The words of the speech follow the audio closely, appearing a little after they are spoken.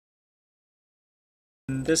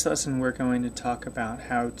this lesson we're going to talk about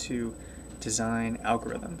how to design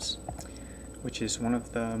algorithms, which is one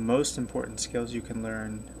of the most important skills you can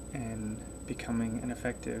learn in becoming an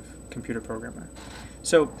effective computer programmer.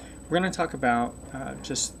 So we're going to talk about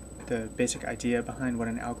just the basic idea behind what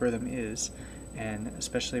an algorithm is, and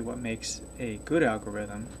especially what makes a good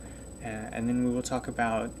algorithm, and then we will talk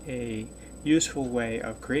about a useful way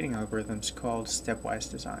of creating algorithms called stepwise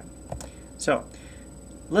design. So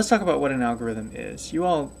let's talk about what an algorithm is. You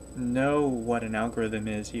all know what an algorithm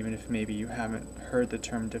is, even if maybe you haven't heard the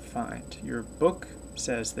term defined. Your book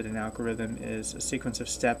says that an algorithm is a sequence of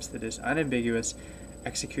steps that is unambiguous,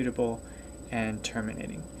 executable, and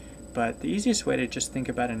terminating. But the easiest way to just think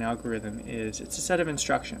about an algorithm is it's a set of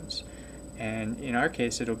instructions. And in our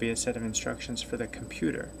case, it'll be a set of instructions for the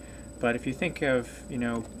computer. But if you think of,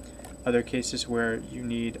 other cases where you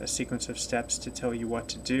need a sequence of steps to tell you what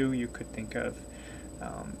to do, you could think of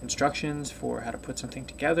instructions for how to put something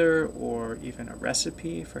together, or even a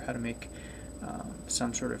recipe for how to make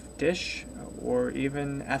some sort of dish, or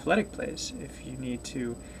even athletic plays. If you need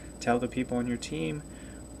to tell the people on your team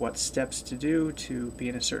what steps to do to be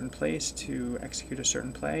in a certain place to execute a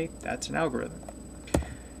certain play, that's an algorithm.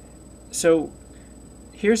 So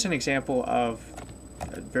here's an example of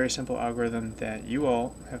a very simple algorithm that you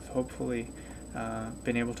all have hopefully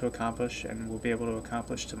been able to accomplish and will be able to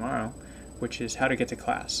accomplish tomorrow, which is how to get to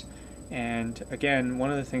class. And again, one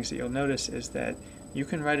of the things that you'll notice is that you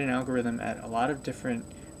can write an algorithm at a lot of different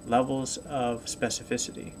levels of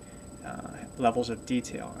specificity, levels of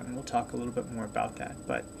detail, and we'll talk a little bit more about that.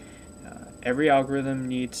 But every algorithm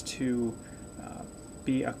needs to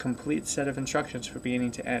be a complete set of instructions from beginning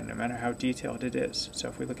to end, no matter how detailed it is. So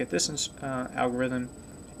if we look at this algorithm,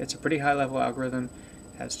 it's a pretty high-level algorithm,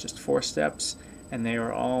 has just 4 steps, and they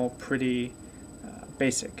are all pretty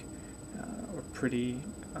basic, or pretty,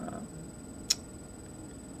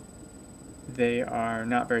 they are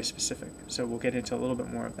not very specific. So we'll get into a little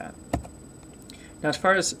bit more of that. Now, as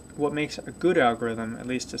far as what makes a good algorithm, at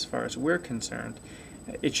least as far as we're concerned,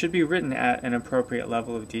 it should be written at an appropriate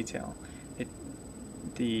level of detail.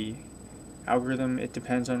 The algorithm, it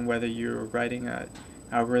depends on whether you're writing an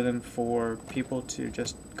algorithm for people to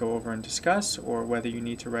just go over and discuss, or whether you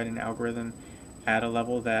need to write an algorithm at a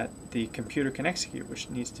level that the computer can execute, which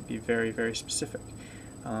needs to be very, very specific.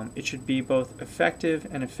 It should be both effective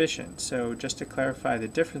and efficient. So just to clarify the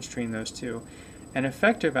difference between those two, an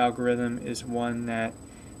effective algorithm is one that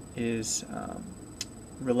is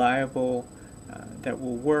reliable, that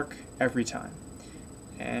will work every time.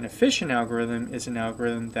 An efficient algorithm is an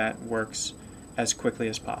algorithm that works as quickly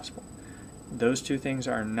as possible. Those two things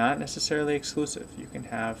are not necessarily exclusive. You can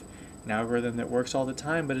have an algorithm that works all the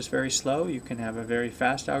time but is very slow. You can have a very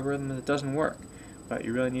fast algorithm that doesn't work. But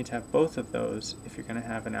you really need to have both of those if you're going to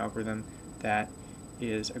have an algorithm that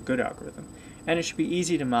is a good algorithm. And it should be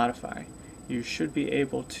easy to modify. You should be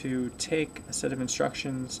able to take a set of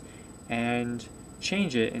instructions and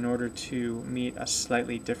change it in order to meet a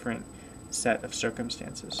slightly different set of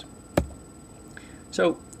circumstances.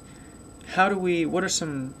 So what are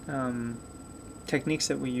some techniques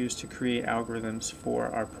that we use to create algorithms for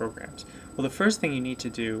our programs? Well, the first thing you need to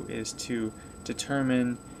do is to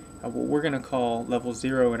determine what we're going to call level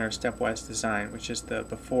 0 in our stepwise design, which is the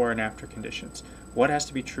before and after conditions. What has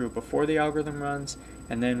to be true before the algorithm runs,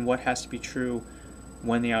 and then what has to be true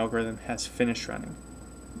when the algorithm has finished running.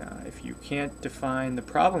 If you can't define the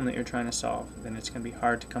problem that you're trying to solve, then it's going to be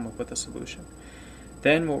hard to come up with a solution.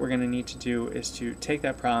 Then what we're going to need to do is to take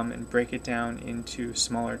that problem and break it down into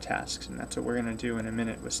smaller tasks, and that's what we're going to do in a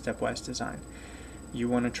minute with stepwise design. You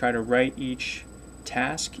want to try to write each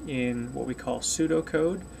task in what we call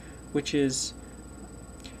pseudocode, which is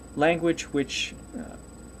language which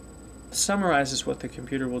summarizes what the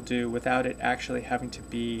computer will do without it actually having to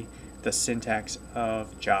be the syntax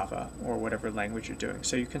of Java or whatever language you're doing.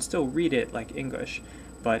 So you can still read it like English,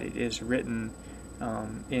 but it is written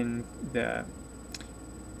in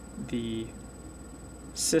the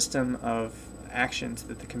system of actions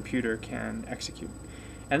that the computer can execute.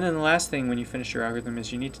 And then the last thing when you finish your algorithm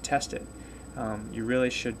is you need to test it. You really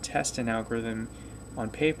should test an algorithm on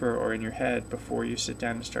paper or in your head before you sit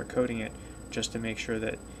down and start coding it, just to make sure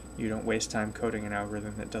that you don't waste time coding an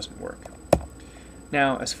algorithm that doesn't work.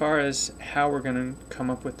 Now, as far as how we're going to come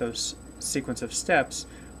up with those sequence of steps,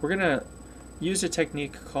 we're going to use a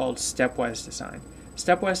technique called stepwise design.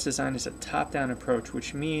 Stepwise design is a top-down approach,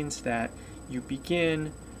 which means that you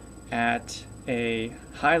begin at a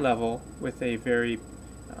high level with a very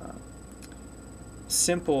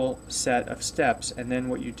simple set of steps, and then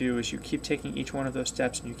what you do is you keep taking each one of those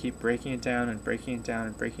steps and you keep breaking it down and breaking it down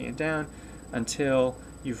and breaking it down until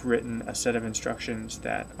you've written a set of instructions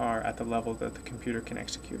that are at the level that the computer can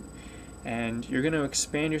execute. And you're going to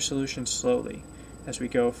expand your solution slowly. As we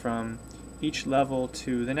go from each level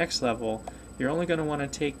to the next level, you're only going to want to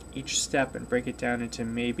take each step and break it down into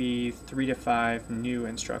maybe 3 to 5 new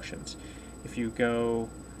instructions. If you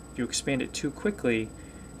expand it too quickly,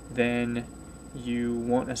 then you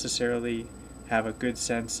won't necessarily have a good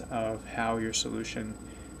sense of how your solution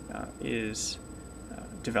is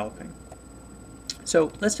developing.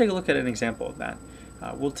 So let's take a look at an example of that.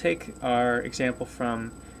 We'll take our example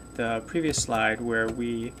from the previous slide where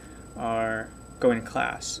we are going to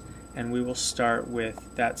class, and we will start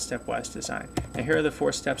with that stepwise design. Now here are the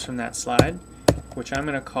 4 steps from that slide, which I'm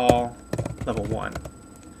going to call level 1.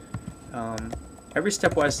 Every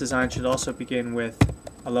stepwise design should also begin with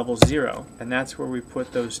a level 0, and that's where we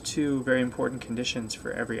put those 2 very important conditions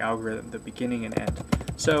for every algorithm, the beginning and end.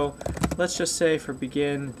 So let's just say for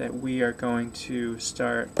begin that we are going to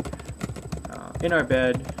start in our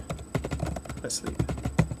bed asleep.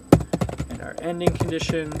 And our ending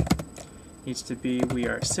condition needs to be we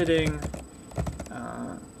are sitting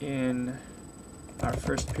in our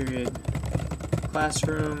first period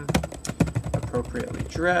classroom, appropriately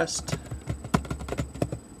dressed,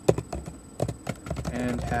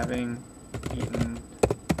 and having eaten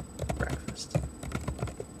breakfast.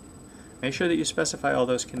 Make sure that you specify all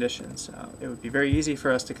those conditions. It would be very easy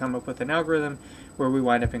for us to come up with an algorithm where we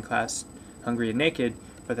wind up in class hungry and naked,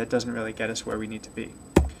 but that doesn't really get us where we need to be.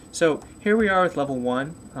 So here we are with level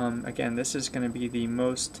 1. Again, this is going to be the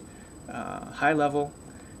most high level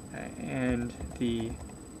and the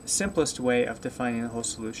simplest way of defining the whole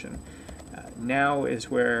solution. Now is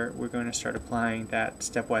where we're going to start applying that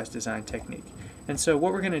stepwise design technique. And so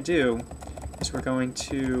what we're going to do is we're going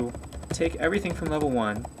to take everything from level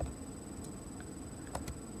 1.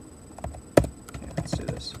 Let's do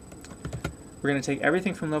this. We're going to take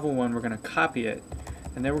everything from level 1, we're going to copy it,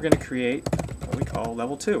 and then we're going to create what we call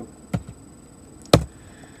level 2.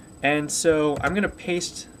 And so I'm going to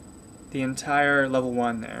paste the entire level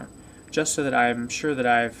 1 there, just so that I'm sure that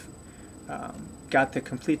I've got the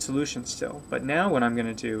complete solution still. But now what I'm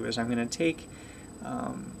going to do is I'm going to take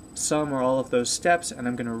some or all of those steps and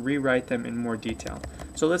I'm going to rewrite them in more detail.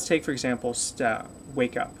 So let's take, for example,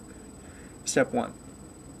 wake up, step 1.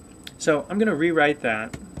 So I'm going to rewrite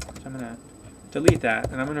that. So I'm going to delete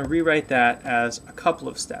that, and I'm going to rewrite that as a couple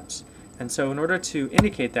of steps. And so in order to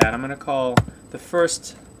indicate that, I'm going to call the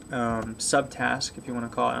first subtask, if you want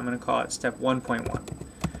to call it, I'm going to call it step 1.1.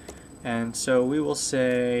 And so we will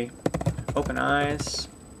say open eyes.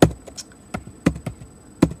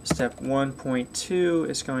 Step 1.2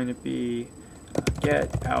 is going to be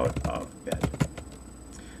get out of bed.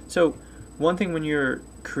 So one thing when you're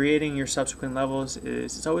creating your subsequent levels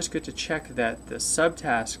is it's always good to check that the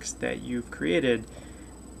subtasks that you've created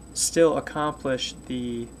still accomplish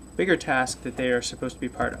the bigger task that they are supposed to be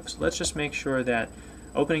part of. So let's just make sure that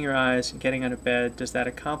opening your eyes and getting out of bed, does that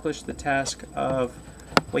accomplish the task of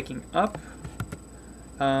waking up?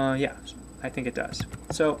 Yeah, I think it does.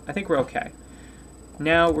 So I think we're okay.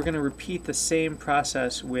 Now we're going to repeat the same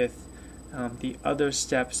process with the other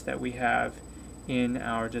steps that we have in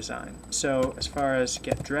our design. So as far as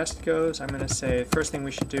get dressed goes, I'm going to say the first thing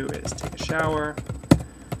we should do is take a shower.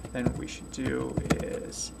 Then what we should do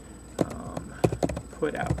is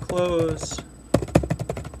put out clothes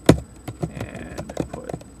and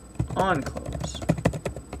put on clothes.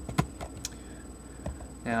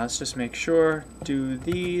 Now let's just make sure, do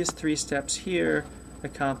these 3 steps here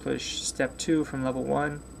accomplish step 2 from level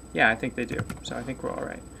 1? Yeah, I think they do, so I think we're all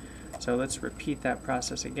right. So let's repeat that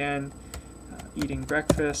process again. Eating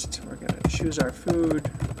breakfast, we're going to choose our food.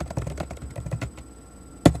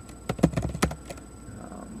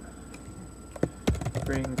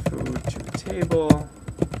 Bring food to the table.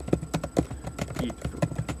 Eat food.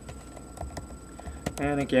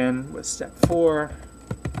 And again, with step 4,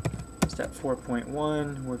 step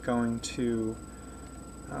 4.1, we're going to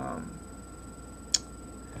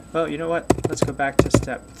well, you know what? Let's go back to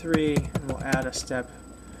step 3, and we'll add a step,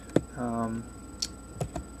 clean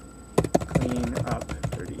up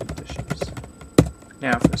dirty dishes.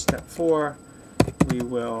 Now for step 4, we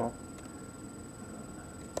will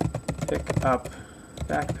pick up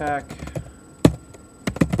backpack,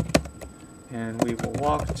 and we will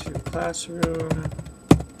walk to classroom,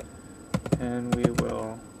 and we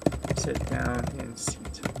will sit down in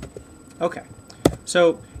seat. Okay,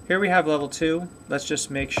 so here we have level 2. Let's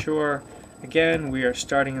just make sure, again, we are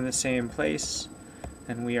starting in the same place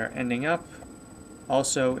and we are ending up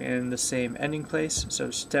also in the same ending place.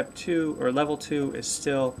 So step 2 or level 2 is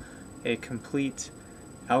still a complete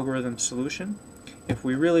algorithm solution. If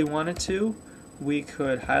we really wanted to, we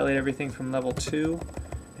could highlight everything from level 2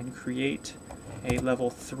 and create a level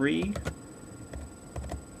 3.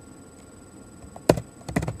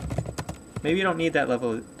 Maybe you don't need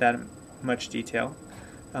that much detail,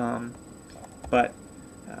 but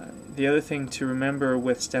the other thing to remember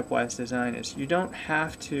with stepwise design is you don't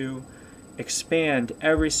have to expand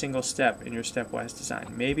every single step in your stepwise design.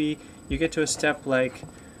 Maybe you get to a step like,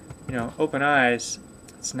 open eyes.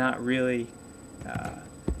 It's not really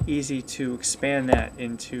easy to expand that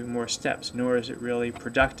into more steps, nor is it really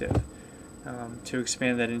productive to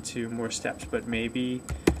expand that into more steps. But maybe,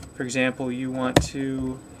 for example, you want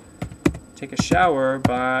to take a shower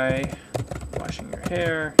by washing your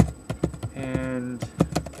hair and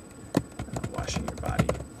washing your body.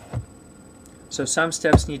 So some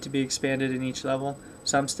steps need to be expanded in each level,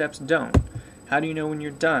 some steps don't. How do you know when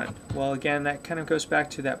you're done? Well, again, that kind of goes back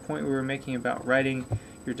to that point we were making about writing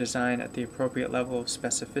your design at the appropriate level of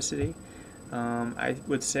specificity. I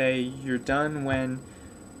would say you're done when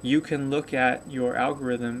you can look at your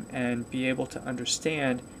algorithm and be able to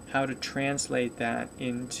understand how to translate that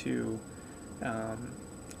into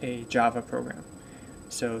a Java program.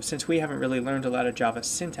 So since we haven't really learned a lot of Java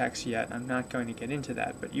syntax yet, I'm not going to get into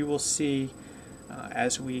that, but you will see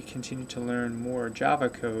as we continue to learn more Java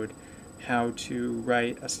code how to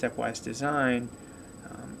write a stepwise design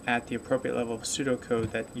at the appropriate level of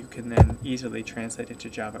pseudocode that you can then easily translate into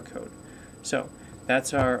Java code. So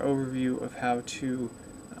that's our overview of how to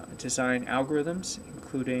design algorithms,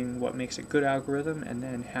 including what makes a good algorithm, and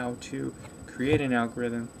then how to create an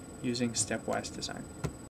algorithm using stepwise design.